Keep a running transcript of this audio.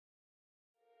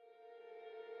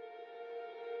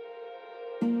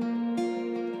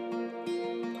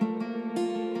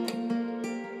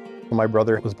My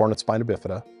brother was born with spina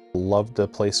bifida, loved to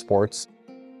play sports,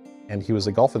 and he was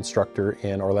a golf instructor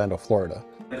in Orlando, Florida.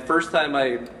 The first time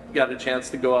I got a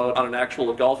chance to go out on an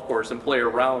actual golf course and play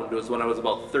around was when I was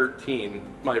about 13.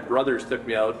 My brothers took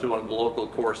me out to one of the local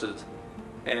courses,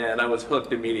 and I was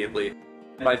hooked immediately.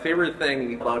 My favorite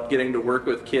thing about getting to work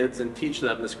with kids and teach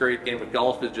them this great game of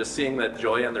golf is just seeing that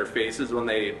joy on their faces when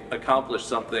they accomplish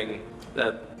something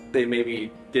that they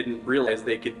maybe didn't realize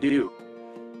they could do.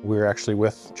 We were actually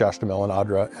with Josh Duhamel and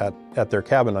Audra at their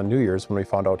cabin on New Year's when we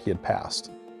found out he had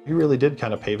passed. He really did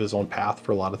kind of pave his own path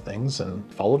for a lot of things and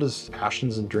followed his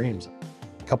passions and dreams.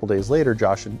 A couple days later,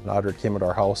 Josh and Audra came at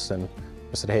our house and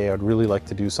said, hey, I'd really like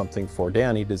to do something for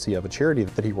Danny. Does he have a charity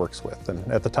that he works with? And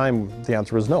at the time, the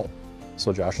answer was no.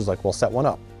 So Josh was like, well, set one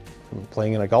up. I'm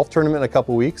playing in a golf tournament in a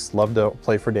couple weeks, loved to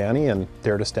play for Danny, and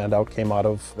Dare to Stand Out came out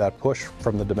of that push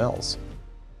from the Duhamels.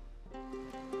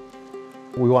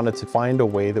 We wanted to find a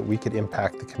way that we could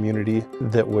impact the community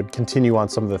that would continue on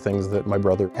some of the things that my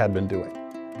brother had been doing.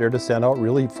 Dare to Stand Out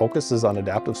really focuses on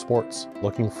adaptive sports,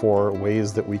 looking for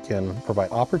ways that we can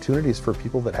provide opportunities for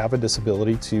people that have a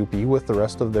disability to be with the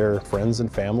rest of their friends and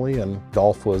family, and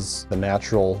golf was the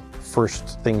natural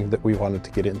first thing that we wanted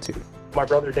to get into. My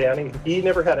brother Danny, he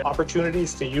never had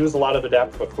opportunities to use a lot of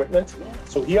adaptive equipment,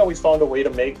 so he always found a way to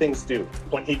make things do.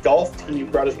 When he golfed, he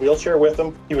brought his wheelchair with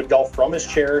him. He would golf from his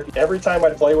chair. Every time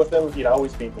I'd play with him, he'd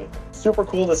always beat me. Super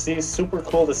cool to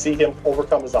see him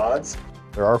overcome his odds.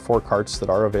 There are 4 carts that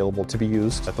are available to be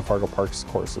used at the Fargo Parks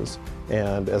courses,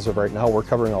 and as of right now, we're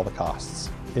covering all the costs.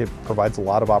 It provides a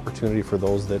lot of opportunity for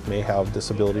those that may have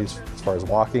disabilities as far as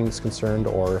walking is concerned,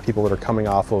 or people that are coming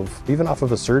even off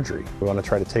of a surgery. We want to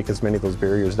try to take as many of those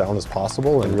barriers down as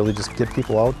possible and really just get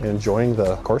people out and enjoying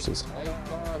the courses.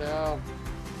 That's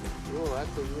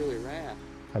really rad.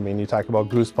 I mean, you talk about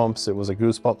goosebumps, it was a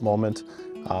goosebump moment.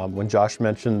 When Josh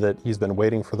mentioned that he's been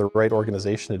waiting for the right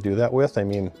organization to do that with, I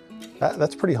mean,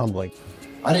 that's pretty humbling.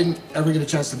 I didn't ever get a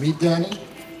chance to meet Danny,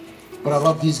 but I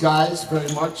love these guys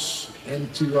very much,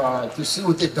 and to see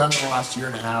what they've done in the last year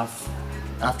and a half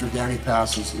after Danny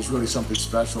passes is really something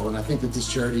special. And I think that this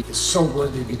charity is so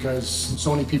worthy because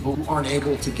so many people who aren't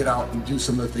able to get out and do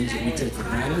some of the things that we take for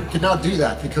granted can now do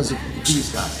that because of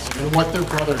these guys and what their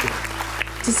brother did.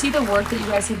 To see the work that you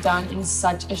guys have done in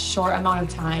such a short amount of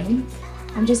time,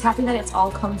 I'm just happy that it's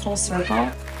all come full circle.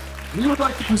 We would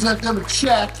like to present them a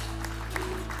check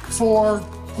for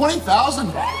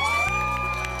 $20,000.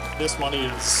 This money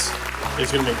is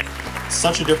going to make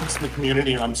such a difference in the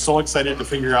community, and I'm so excited to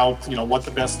figure out, what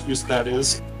the best use of that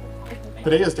is.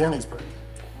 Today is Danny's birthday.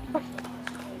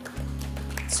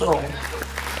 So,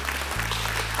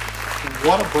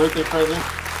 what a birthday present.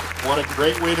 What a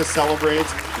great way to celebrate.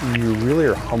 You really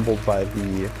are humbled by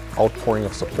the outpouring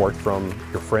of support from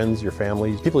your friends, your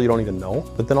family, people you don't even know,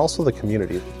 but then also the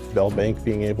community. Bell Bank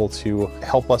being able to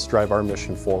help us drive our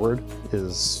mission forward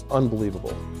is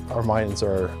unbelievable. Our minds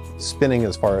are spinning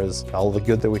as far as all the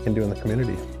good that we can do in the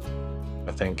community.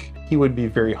 I think he would be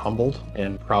very humbled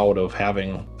and proud of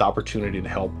having the opportunity to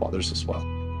help others as well.